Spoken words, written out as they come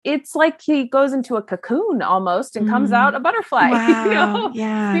it's like he goes into a cocoon almost and comes out a butterfly, Wow.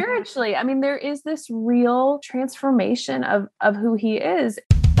 Yeah. spiritually. I mean, there is this real transformation of who he is.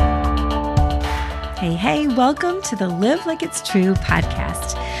 Hey, welcome to the Live Like It's True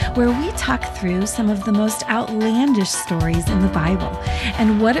podcast, where we talk through some of the most outlandish stories in the Bible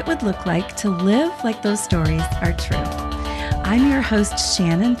and what it would look like to live like those stories are true. I'm your host,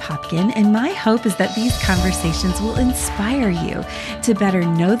 Shannon Popkin, and my hope is that these conversations will inspire you to better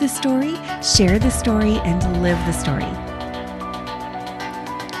know the story, share the story, and live the story.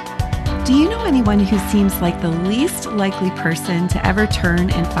 Do you know anyone who seems like the least likely person to ever turn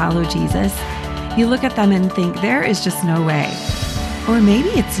and follow Jesus? You look at them and think, there is just no way. Or maybe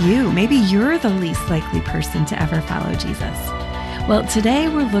it's you. Maybe you're the least likely person to ever follow Jesus. Well, today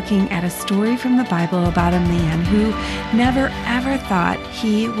we're looking at a story from the Bible about a man who never ever thought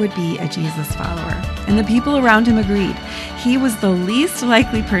he would be a Jesus follower. And the people around him agreed. He was the least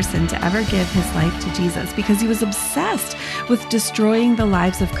likely person to ever give his life to Jesus because he was obsessed with destroying the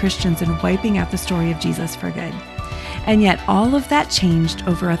lives of Christians and wiping out the story of Jesus for good. And yet all of that changed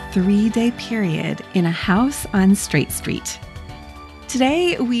over a 3-day period in a house on Straight Street.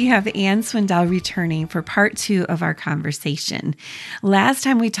 Today, we have Anne Swindell returning for part 2 of our conversation. Last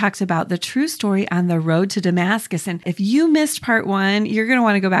time we talked about the true story on the road to Damascus. And if you missed part 1, you're going to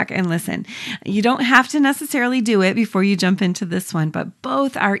want to go back and listen. You don't have to necessarily do it before you jump into this one, but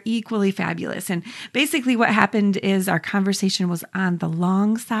both are equally fabulous. And basically what happened is our conversation was on the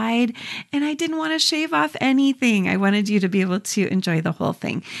long side, and I didn't want to shave off anything. I wanted you to be able to enjoy the whole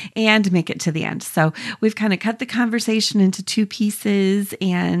thing and make it to the end. So we've kind of cut the conversation into 2 pieces.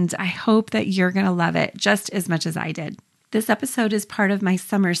 And I hope that you're going to love it just as much as I did. This episode is part of my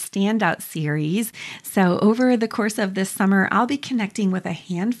summer standout series. So over the course of this summer, I'll be connecting with a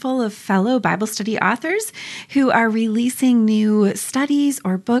handful of fellow Bible study authors who are releasing new studies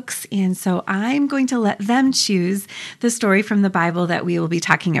or books. And so I'm going to let them choose the story from the Bible that we will be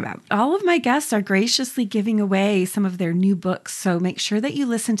talking about. All of my guests are graciously giving away some of their new books. So make sure that you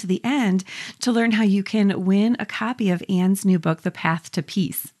listen to the end to learn how you can win a copy of Anne's new book, The Path to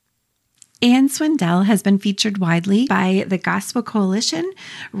Peace. Anne Swindell has been featured widely by the Gospel Coalition,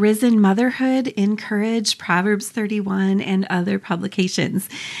 Risen Motherhood, Encourage, Proverbs 31, and other publications.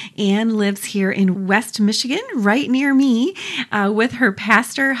 Anne lives here in West Michigan, right near me, with her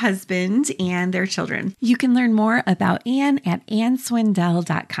pastor husband and their children. You can learn more about Anne at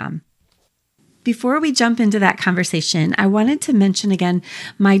anneswindell.com. Before we jump into that conversation, I wanted to mention again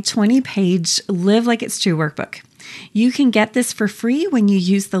my 20-page Live Like It's True workbook. You can get this for free when you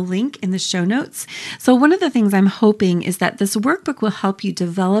use the link in the show notes. So one of the things I'm hoping is that this workbook will help you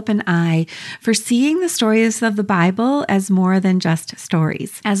develop an eye for seeing the stories of the Bible as more than just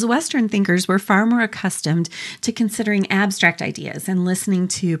stories. As Western thinkers, we're far more accustomed to considering abstract ideas and listening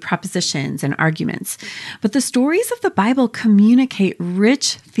to propositions and arguments. But the stories of the Bible communicate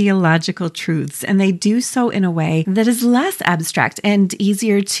rich theological truths, and they do so in a way that is less abstract and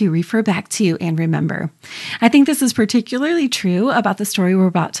easier to refer back to and remember. I think this is particularly true about the story we're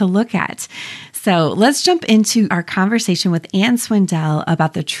about to look at. So let's jump into our conversation with Anne Swindell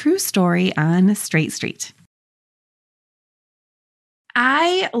about the true story on Straight Street.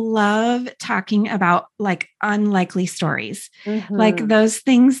 I love talking about like unlikely stories, like those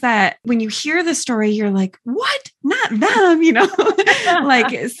things that when you hear the story, you're like, what? Not them,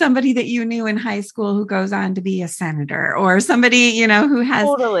 like somebody that you knew in high school who goes on to be a senator, or somebody, who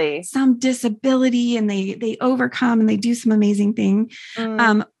has some disability and they overcome and they do some amazing thing.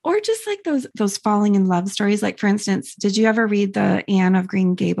 Or just like those falling in love stories. Like, for instance, did you ever read the Anne of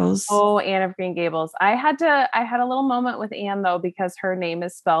Green Gables? Oh, Anne of Green Gables. I had a little moment with Anne though, because her name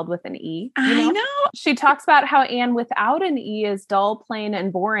is spelled with an E. I know. She talks about how Anne without an E is dull, plain,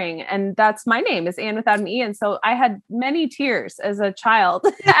 and boring. And that's my name, is Anne without an E. And so I had many tears as a child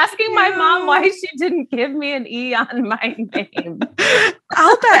asking my mom why she didn't give me an E on my name.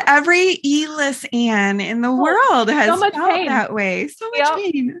 I'll bet every E-less Anne in the world has so much felt pain. that way. So much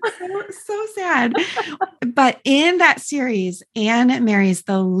pain. So sad. But in that series, Anne marries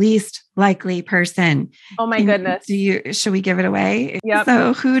the least likely person. Oh my goodness. Should we give it away? Yep.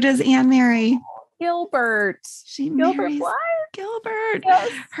 So who does Anne marry? Gilbert. She Gilbert marries what? Gilbert.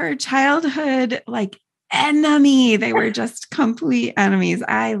 Yes. Her childhood, enemy. They were just complete enemies.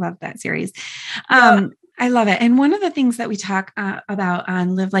 I love that series. I love it. And one of the things that we talk about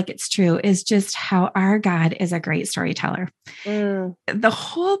on Live Like It's True is just how our God is a great storyteller. The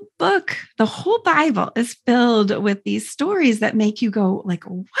whole book, the whole Bible is filled with these stories that make you go like,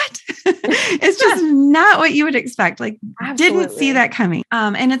 what? It's just not what you would expect. Like, Absolutely. Didn't see that coming.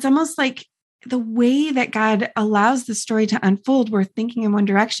 And it's almost like the way that God allows the story to unfold, we're thinking in one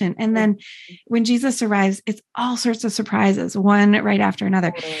direction. And then when Jesus arrives, it's all sorts of surprises, one right after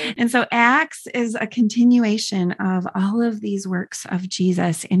another. And so Acts is a continuation of all of these works of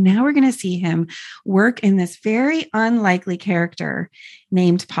Jesus. And now we're going to see him work in this very unlikely character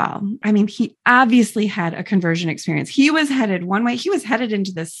named Paul. I mean, he obviously had a conversion experience. He was headed one way. He was headed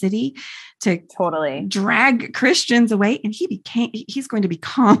into the city to drag Christians away, and he's going to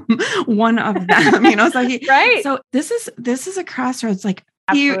become one of them, so this is a crossroads. Like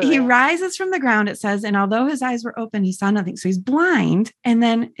he rises from the ground, it says, and although his eyes were open, he saw nothing. So he's blind. And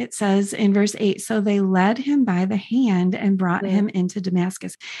then it says in verse 8, so they led him by the hand and brought him into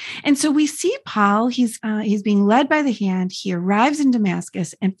Damascus. And so we see Paul, he's being led by the hand. He arrives in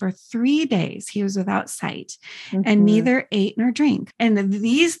Damascus, and for 3 days he was without sight and neither ate nor drank. And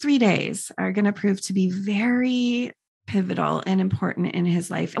these 3 days are going to prove to be very pivotal and important in his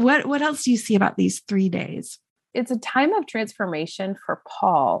life. What else do you see about these 3 days? It's a time of transformation for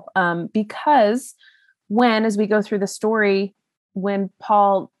Paul, because as we go through the story, when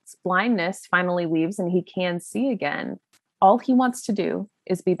Paul's blindness finally leaves and he can see again, all he wants to do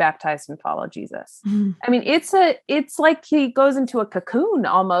is be baptized and follow Jesus. I mean, it's like he goes into a cocoon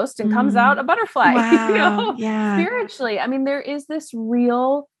almost and comes out a butterfly, wow. Spiritually. I mean, there is this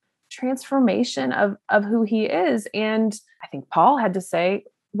real transformation of who he is. And I think Paul had to say,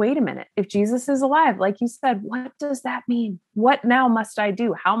 wait a minute, if Jesus is alive, like you said, what does that mean? What now must I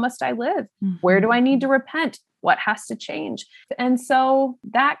do? How must I live? Where do I need to repent? What has to change? And so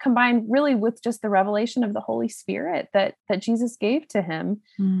that combined really with just the revelation of the Holy Spirit that Jesus gave to him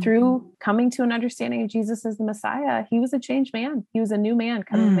through coming to an understanding of Jesus as the Messiah, he was a changed man. He was a new man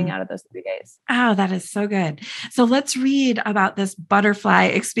coming out of those 3 days. Oh, that is so good. So let's read about this butterfly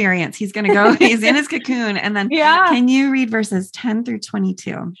experience. He's going to go, he's in his cocoon. And then can you read verses 10 through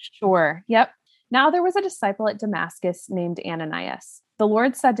 22? Sure. Yep. Now there was a disciple at Damascus named Ananias. The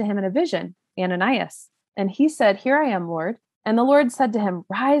Lord said to him in a vision, Ananias. And he said, here I am, Lord. And the Lord said to him,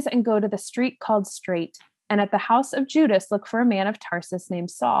 rise and go to the street called Straight. And at the house of Judas, look for a man of Tarsus named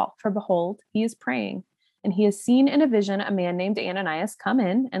Saul. For behold, he is praying. And he has seen in a vision a man named Ananias come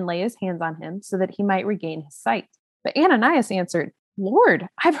in and lay his hands on him so that he might regain his sight. But Ananias answered, Lord,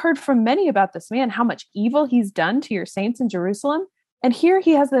 I've heard from many about this man, how much evil he's done to your saints in Jerusalem. And here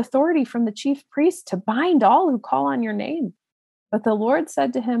he has the authority from the chief priest to bind all who call on your name. But the Lord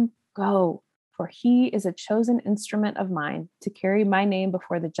said to him, go. For he is a chosen instrument of mine to carry my name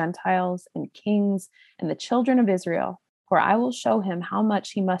before the Gentiles and kings and the children of Israel, for I will show him how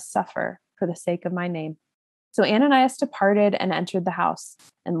much he must suffer for the sake of my name. So Ananias departed and entered the house,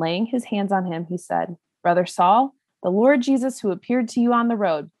 and laying his hands on him, he said, Brother Saul, the Lord Jesus, who appeared to you on the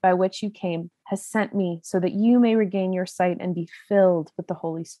road by which you came, has sent me so that you may regain your sight and be filled with the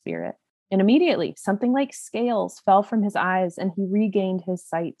Holy Spirit. And immediately something like scales fell from his eyes, and he regained his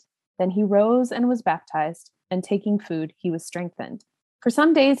sight. Then he rose and was baptized, and taking food, he was strengthened. For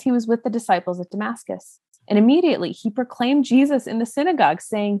some days he was with the disciples at Damascus, and immediately he proclaimed Jesus in the synagogue,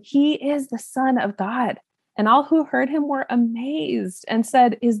 saying, he is the Son of God. And all who heard him were amazed and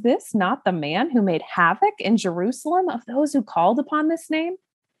said, is this not the man who made havoc in Jerusalem of those who called upon this name?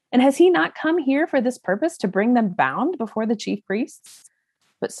 And has he not come here for this purpose, to bring them bound before the chief priests?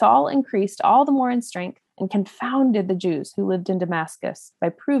 But Saul increased all the more in strength and confounded the Jews who lived in Damascus by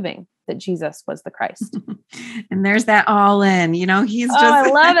proving that Jesus was the Christ. And there's that all in, he's just, I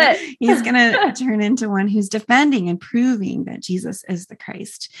love it. He's going to turn into one who's defending and proving that Jesus is the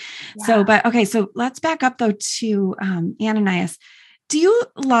Christ. Yeah. So let's back up though to Ananias. Do you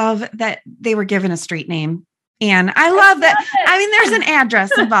love that they were given a street name? And I love that. I mean, there's an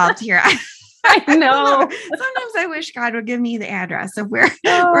address involved here. I know. Sometimes I wish God would give me the address of where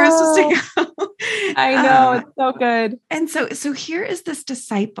we're supposed to go. I know. It's so good. And so here is this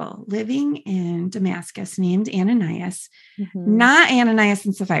disciple living in Damascus named Ananias, not Ananias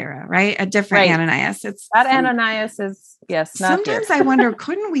and Sapphira, right? A different Ananias. Ananias is, yes. Sometimes I wonder,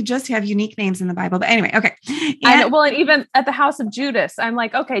 couldn't we just have unique names in the Bible? But anyway, okay. And even at the house of Judas, I'm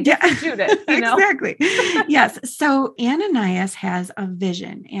like, okay, different Judas. Exactly. Yes. So Ananias has a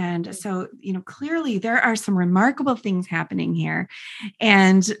vision. And so, clearly there are some remarkable things happening here.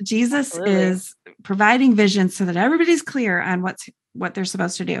 And Jesus is providing visions so that everybody's clear on what they're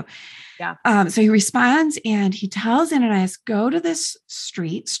supposed to do. Yeah. So he responds and he tells Ananias, go to this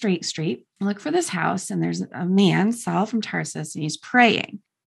street, Straight Street, look for this house. And there's a man, Saul from Tarsus, and he's praying.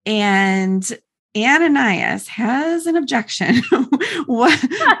 And Ananias has an objection.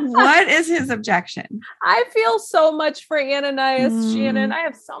 What is his objection? I feel so much for Ananias, Shannon. I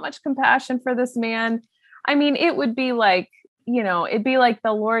have so much compassion for this man. I mean, it would be like, it'd be like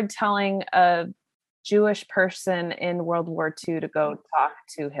the Lord telling a Jewish person in World War II to go talk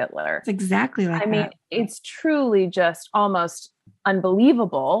to Hitler. It's exactly like I mean, that. it's truly just almost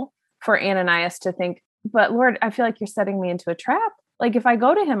unbelievable for Ananias to think, but Lord, I feel like you're setting me into a trap. Like if I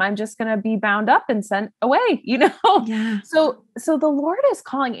go to him, I'm just going to be bound up and sent away, Yeah. So the Lord is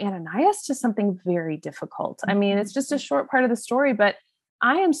calling Ananias to something very difficult. I mean, it's just a short part of the story, but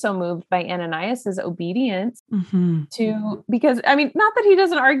I am so moved by Ananias's obedience because I mean, not that he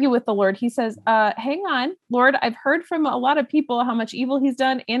doesn't argue with the Lord. He says, hang on, Lord, I've heard from a lot of people how much evil he's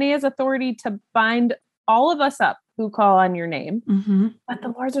done, and he has authority to bind all of us up who call on your name. But the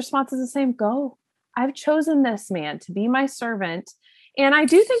Lord's response is the same. Go. I've chosen this man to be my servant. And I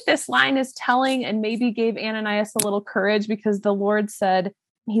do think this line is telling and maybe gave Ananias a little courage, because the Lord said,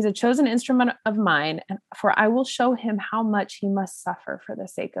 he's a chosen instrument of mine, for I will show him how much he must suffer for the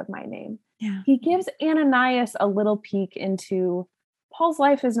sake of my name. Yeah. He gives Ananias a little peek into Paul's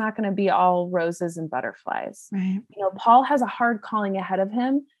life is not going to be all roses and butterflies. Right. Paul has a hard calling ahead of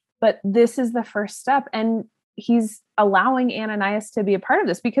him, but this is the first step. And he's allowing Ananias to be a part of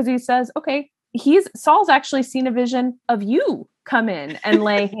this, because he says, okay, Saul's actually seen a vision of you come in and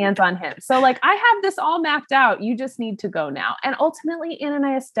lay hands on him. So like, I have this all mapped out. You just need to go now. And ultimately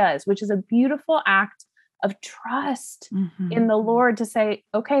Ananias does, which is a beautiful act of trust in the Lord to say,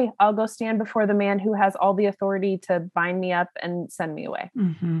 okay, I'll go stand before the man who has all the authority to bind me up and send me away.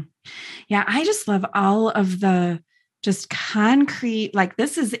 Yeah. I just love all of the just concrete, like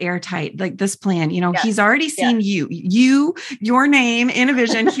this is airtight, like this plan, he's already seen your name in a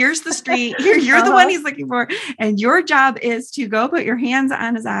vision. Here's the street. You're the one he's looking for. And your job is to go put your hands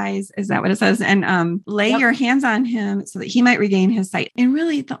on his eyes. Is that what it says? And lay your hands on him so that he might regain his sight. And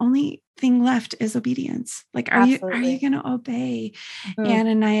really the only thing left is obedience. Like, are you going to obey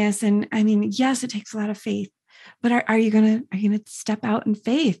Ananias? And I mean, yes, it takes a lot of faith. But are you going to step out in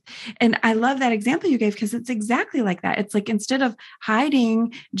faith? And I love that example you gave, because it's exactly like that. It's like, instead of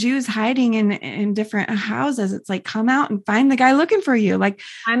Jews hiding in different houses, it's like, come out and find the guy looking for you. Like,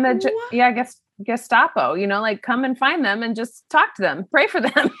 I'm Gestapo, like come and find them and just talk to them, pray for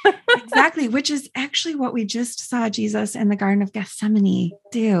them. Exactly. Which is actually what we just saw Jesus in the Garden of Gethsemane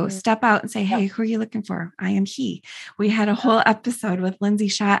do. Step out and say, hey, who are you looking for? I am he. We had a whole episode with Lindsay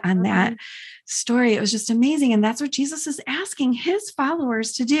Schott on that story. It was just amazing. And that's what Jesus is asking his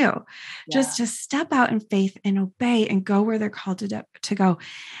followers to do, just to step out in faith and obey and go where they're called to go.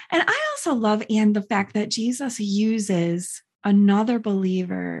 And I also love, Anne, the fact that Jesus uses another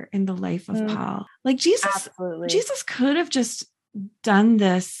believer in the life of Paul. Like Jesus could have just done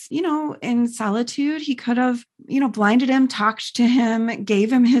this, in solitude. He could have, blinded him, talked to him,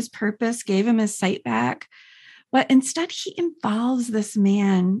 gave him his purpose, gave him his sight back. But instead he involves this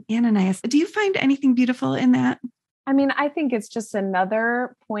man, Ananias. Do you find anything beautiful in that? I mean, I think it's just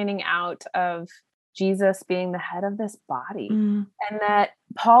another pointing out of Jesus being the head of this body, and that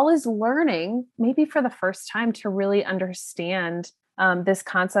Paul is learning, maybe for the first time, to really understand this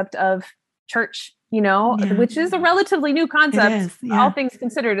concept of church, which is a relatively new concept, all things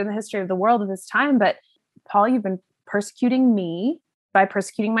considered, in the history of the world at this time. But Paul, you've been persecuting me by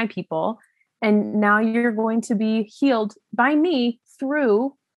persecuting my people. And now you're going to be healed by me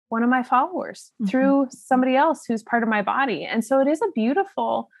through one of my followers, through somebody else who's part of my body. And so it is a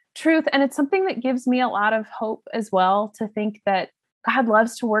beautiful truth. And it's something that gives me a lot of hope as well, to think that God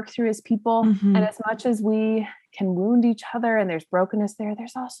loves to work through his people. And as much as we can wound each other and there's brokenness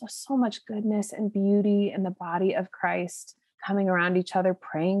there's also so much goodness and beauty in the body of Christ, coming around each other,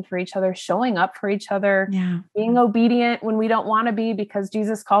 praying for each other, showing up for each other, being obedient when we don't want to be, because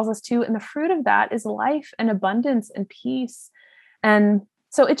Jesus calls us to. And the fruit of that is life and abundance and peace. And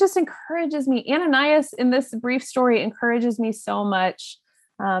so it just encourages me. Ananias, in this brief story, encourages me so much,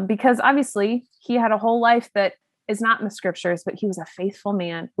 because obviously he had a whole life that is not in the scriptures, but he was a faithful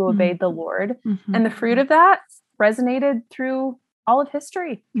man who obeyed the Lord. And the fruit of that resonated through all of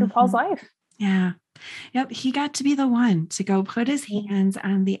history, through Paul's life. Yeah. Yep. He got to be the one to go put his hands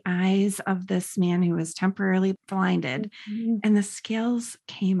on the eyes of this man who was temporarily blinded, and the scales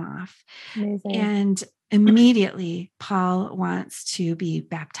came off. Amazing. And immediately Paul wants to be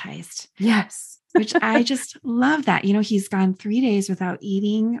baptized. Yes. Which I just love that. He's gone 3 days without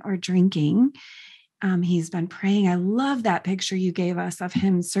eating or drinking. He's been praying. I love that picture you gave us of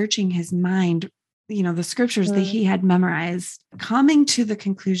him searching his mind, the scriptures that he had memorized, coming to the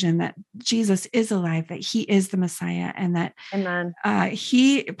conclusion that Jesus is alive, that he is the Messiah, and that Amen.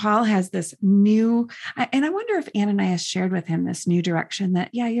 Paul has this new, and I wonder if Ananias shared with him this new direction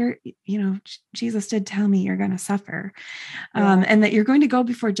that, Jesus did tell me you're going to suffer, and that you're going to go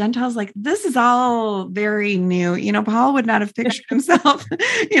before Gentiles. Like, this is all very new. Paul would not have pictured himself,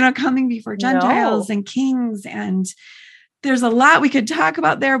 coming before Gentiles and kings, and there's a lot we could talk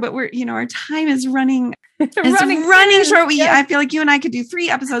about there, but our time is running short. I feel like you and I could do 3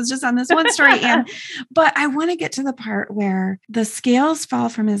 episodes just on this one story. But I want to get to the part where the scales fall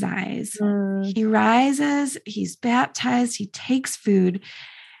from his eyes. He rises, he's baptized, he takes food.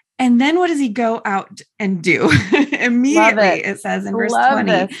 And then what does he go out and do? Immediately, it says in verse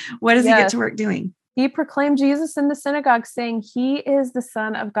 20, what does he get to work doing? He proclaimed Jesus in the synagogue, saying he is the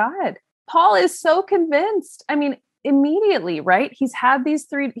Son of God. Paul is so convinced. I mean, immediately, right? He had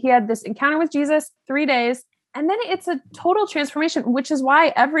this encounter with Jesus, 3 days, and then it's a total transformation, which is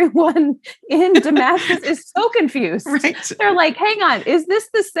why everyone in Damascus is so confused. Right. They're like, hang on, is this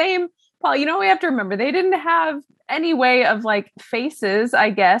the same Paul? We have to remember, they didn't have any way of faces, I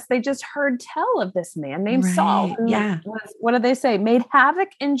guess. They just heard tell of this man named Saul, who what did they say? Made havoc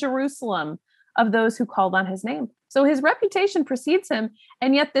in Jerusalem of those who called on his name. So his reputation precedes him.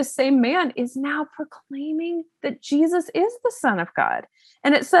 And yet this same man is now proclaiming that Jesus is the Son of God.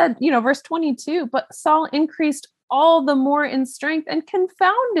 And it said, verse 22, but Saul increased all the more in strength and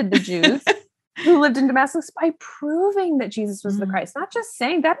confounded the Jews who lived in Damascus by proving that Jesus was the Christ. Not just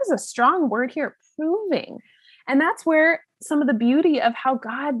saying, that is a strong word here, proving. And that's where some of the beauty of how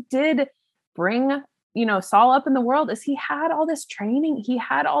God did bring Saul up in the world is he had all this training. He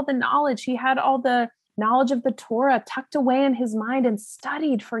had all the knowledge. He had all the knowledge of the Torah tucked away in his mind and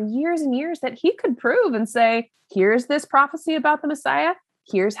studied for years and years that he could prove and say, here's this prophecy about the Messiah.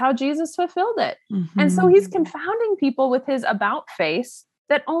 Here's how Jesus fulfilled it. And so he's confounding people with his about face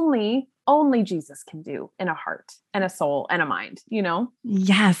that only Jesus can do in a heart and a soul and a mind,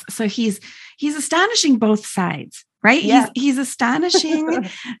 Yes. So he's astonishing both sides. Right. Yes. He's astonishing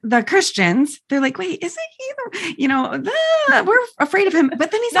the Christians. They're like, wait, isn't he we're afraid of him. But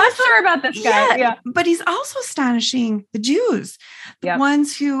then he's not sure about this guy. Yeah. But he's also astonishing the Jews, the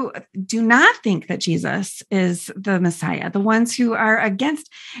ones who do not think that Jesus is the Messiah, the ones who are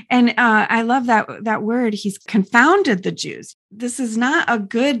against. And I love that word. He's confounded the Jews. This is not a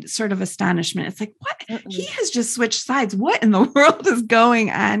good sort of astonishment. It's like, what? He has just switched sides. What in the world is going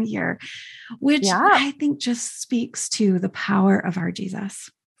on here? Which I think just speaks to the power of our Jesus.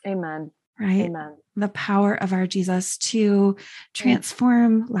 Amen. Right? Amen. The power of our Jesus to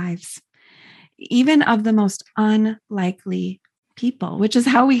transform lives, even of the most unlikely people, which is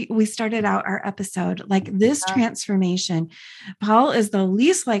how we started out our episode. Like this transformation, Paul is the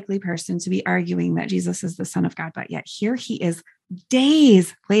least likely person to be arguing that Jesus is the Son of God, but yet here he is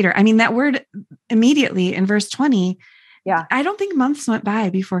days later. I mean, that word immediately in verse 20, I don't think months went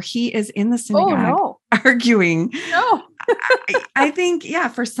by before he is in the synagogue arguing. No. I think,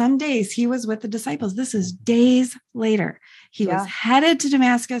 for some days he was with the disciples. This is days later. He was headed to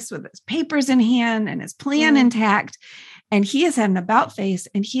Damascus with his papers in hand and his plan intact. And he has had an about face,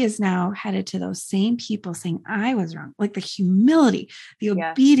 and he is now headed to those same people saying, I was wrong. Like the humility, the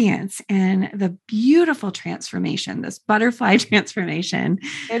obedience, and the beautiful transformation, this butterfly transformation.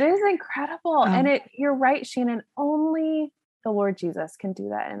 It is incredible. And you're right, Shannon, only the Lord Jesus can do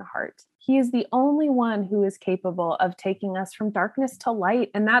that in a heart. He is the only one who is capable of taking us from darkness to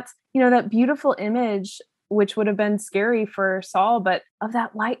light. And that's, that beautiful image, which would have been scary for Saul, but of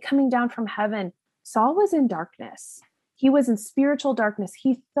that light coming down from heaven. Saul was in darkness. He was in spiritual darkness.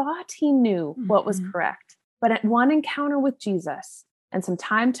 He thought he knew what was correct, but at one encounter with Jesus and some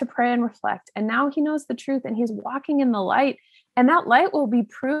time to pray and reflect, and now he knows the truth and he's walking in the light, and that light will be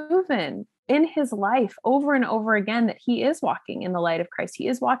proven in his life over and over again that he is walking in the light of Christ. He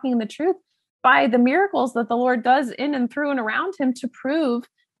is walking in the truth by the miracles that the Lord does in and through and around him to prove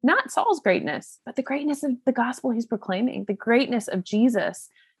not Saul's greatness, but the greatness of the gospel he's proclaiming, the greatness of Jesus,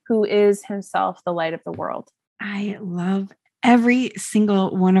 who is himself the light of the world. I love every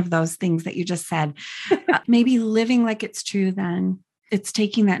single one of those things that you just said. Maybe living like it's true, then it's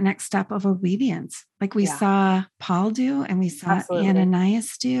taking that next step of obedience. Like we saw Paul do, and we saw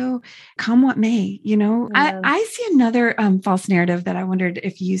Ananias do, come what may, I see another false narrative that I wondered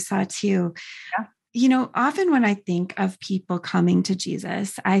if you saw too. Often when I think of people coming to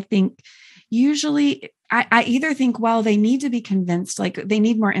Jesus, I think usually I either think, well, they need to be convinced, like they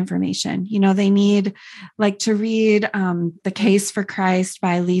need more information. They need like to read The Case for Christ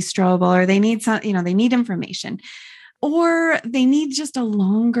by Lee Strobel, or they need some, they need information. or they need just a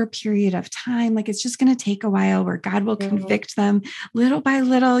longer period of time. Like it's just going to take a while where God will convict them little by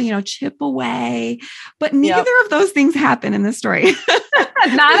little, chip away. But neither of those things happen in the story.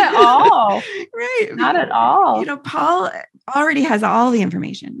 Not at all. Right. Not at all. Paul already has all the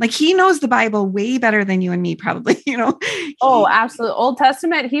information. Like he knows the Bible way better than you and me, probably, Oh, absolutely. Old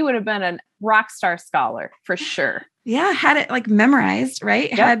Testament, he would have been a rock star scholar for sure. Yeah. Had it like memorized,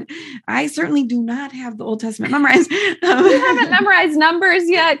 right? Yep. I certainly do not have the Old Testament memorized. You haven't memorized numbers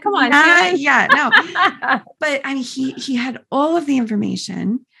yet. Come on. Not yet. No. But I mean, he had all of the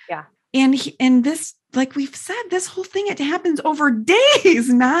information. Yeah. And this, like we've said, this whole thing, it happens over days,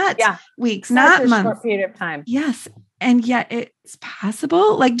 not weeks, not months. Short period of time. Yes. And yet it's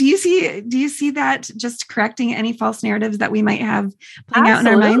possible. Like, do you see that just correcting any false narratives that we might have playing out in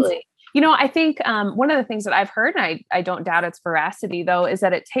our minds? I think one of the things that I've heard, and I don't doubt its veracity though, is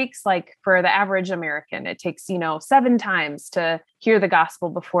that it takes like for the average American, it takes, 7 times to hear the gospel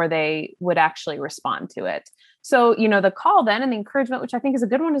before they would actually respond to it. So, the call then and the encouragement, which I think is a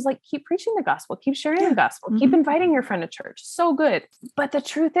good one, is like, keep preaching the gospel, keep sharing the gospel, keep inviting your friend to church. So good. But the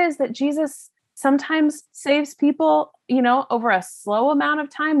truth is that Jesus sometimes saves people, over a slow amount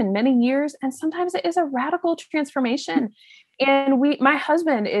of time and many years. And sometimes it is a radical transformation. And my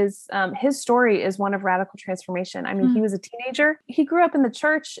husband is, his story is one of radical transformation. I mean, he was a teenager. He grew up in the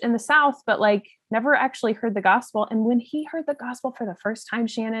church in the South, but like never actually heard the gospel. And when he heard the gospel for the first time,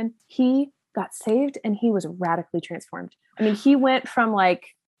 Shannon, he got saved and he was radically transformed. I mean, he went from like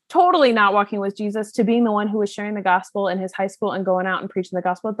totally not walking with Jesus to being the one who was sharing the gospel in his high school and going out and preaching the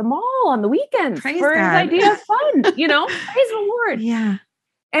gospel at the mall on the weekends Praise for God. his idea of fun, praise the Lord. Yeah.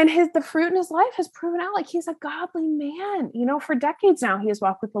 And the fruit in his life has proven out like he's a godly man, for decades now he has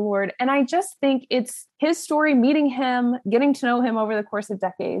walked with the Lord. And I just think it's his story, meeting him, getting to know him over the course of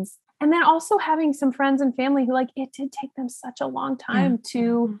decades. And then also having some friends and family who it did take them such a long time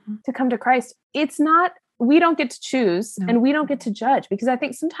to come to Christ. It's not, we don't get to choose and we don't get to judge, because I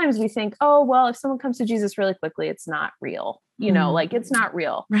think sometimes we think, oh, well, if someone comes to Jesus really quickly, it's not real, it's not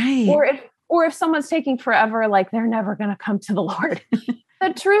real. Right. Or if someone's taking forever, like they're never going to come to the Lord.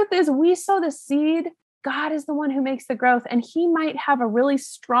 The truth is we sow the seed. God is the one who makes the growth, and he might have a really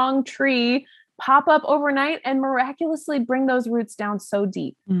strong tree pop up overnight and miraculously bring those roots down so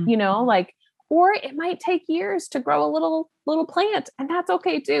deep, or it might take years to grow a little plant, and that's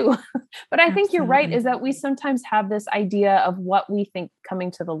okay too. But I think you're right, is that we sometimes have this idea of what we think coming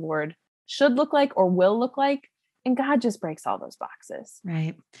to the Lord should look like or will look like. And God just breaks all those boxes.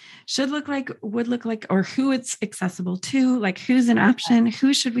 Right. Should look like, would look like, or who it's accessible to, like who's an option,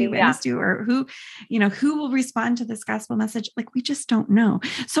 who should we witness to, or who will respond to this gospel message? Like, we just don't know.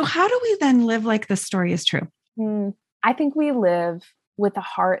 So how do we then live like the story is true? I think we live with a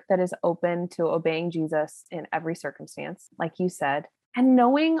heart that is open to obeying Jesus in every circumstance, like you said, and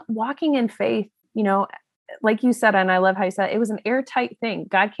walking in faith, like you said, and I love how you said it was an airtight thing.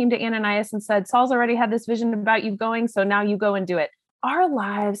 God came to Ananias and said, Saul's already had this vision about you going, so now you go and do it. Our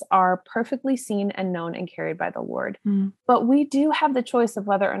lives are perfectly seen and known and carried by the Lord. But we do have the choice of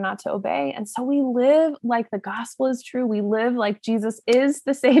whether or not to obey. And so we live like the gospel is true. We live like Jesus is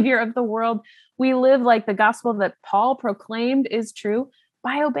the savior of the world. We live like the gospel that Paul proclaimed is true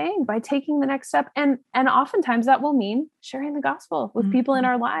by obeying, by taking the next step. And oftentimes that will mean sharing the gospel with people in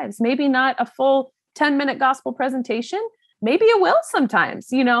our lives. Maybe not a full 10-minute gospel presentation. Maybe it will sometimes,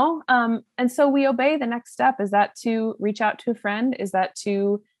 and so we obey the next step. Is that to reach out to a friend? Is that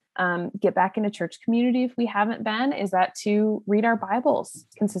to get back in a church community if we haven't been? Is that to read our Bibles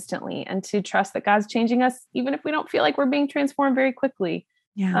consistently and to trust that God's changing us, even if we don't feel like we're being transformed very quickly?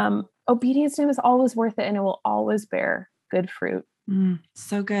 Yeah. Obedience to him is always worth it, and it will always bear good fruit.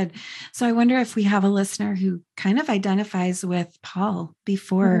 So good. So I wonder if we have a listener who kind of identifies with Paul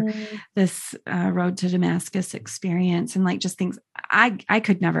before this road to Damascus experience, and like just thinks, I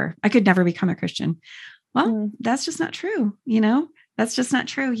could never become a Christian. Well, that's just not true. That's just not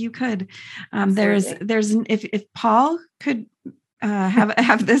true. You could. If Paul could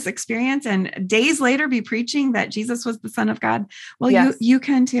have this experience and days later be preaching that Jesus was the Son of God, well, you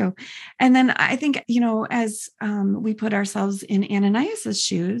can too. And then I think, as we put ourselves in Ananias's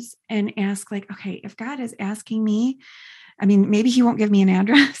shoes and ask like, okay, if God is asking me, I mean, maybe he won't give me an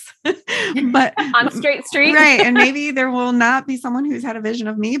address, but on Straight Street. Right. And maybe there will not be someone who's had a vision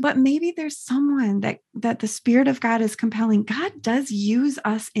of me, but maybe there's someone that the Spirit of God is compelling. God does use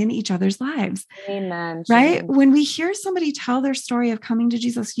us in each other's lives. Amen. Right. When we hear somebody tell their story of coming to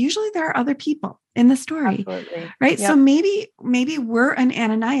Jesus, usually there are other people in the story. Absolutely. Right. Yep. So maybe we're an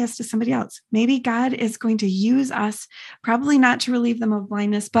Ananias to somebody else. Maybe God is going to use us, probably not to relieve them of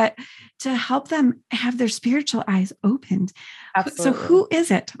blindness, but to help them have their spiritual eyes opened. Absolutely. So who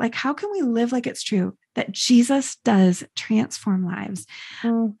is it? Like, how can we live like it's true that Jesus does transform lives?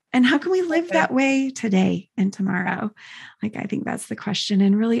 And how can we live that way today and tomorrow? Like, I think that's the question.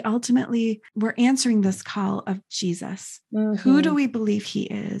 And really, ultimately, we're answering this call of Jesus. Who do we believe he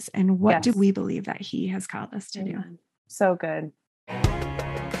is? And what do we believe that he has called us to do? So good.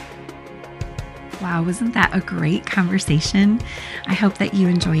 Wow, wasn't that a great conversation? I hope that you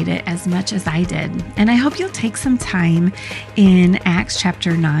enjoyed it as much as I did. And I hope you'll take some time in Acts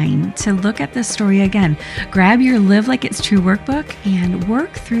chapter 9 to look at this story again. Grab your Live Like It's True workbook and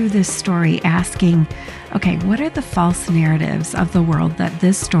work through this story asking, okay, what are the false narratives of the world that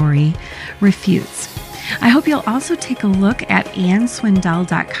this story refutes? I hope you'll also take a look at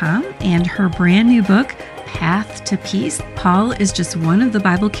AnnSwindell.com and her brand new book, Path to Peace. Paul is just one of the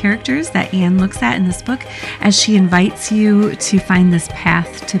Bible characters that Anne looks at in this book as she invites you to find this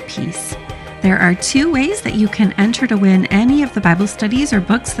path to peace. There are 2 ways that you can enter to win any of the Bible studies or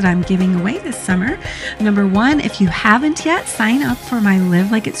books that I'm giving away this summer. Number 1, if you haven't yet, sign up for my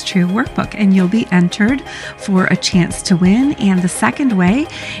Live Like It's True workbook and you'll be entered for a chance to win. And the second way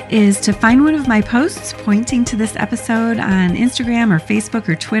is to find one of my posts pointing to this episode on Instagram or Facebook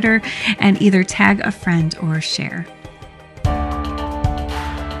or Twitter and either tag a friend or share.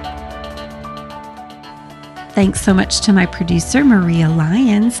 Thanks so much to my producer, Maria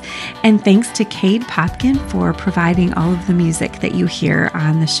Lyons, and thanks to Cade Popkin for providing all of the music that you hear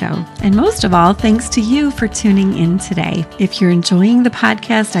on the show. And most of all, thanks to you for tuning in today. If you're enjoying the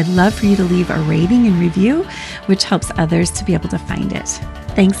podcast, I'd love for you to leave a rating and review, which helps others to be able to find it.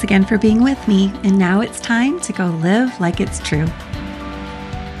 Thanks again for being with me, and now it's time to go live like it's true.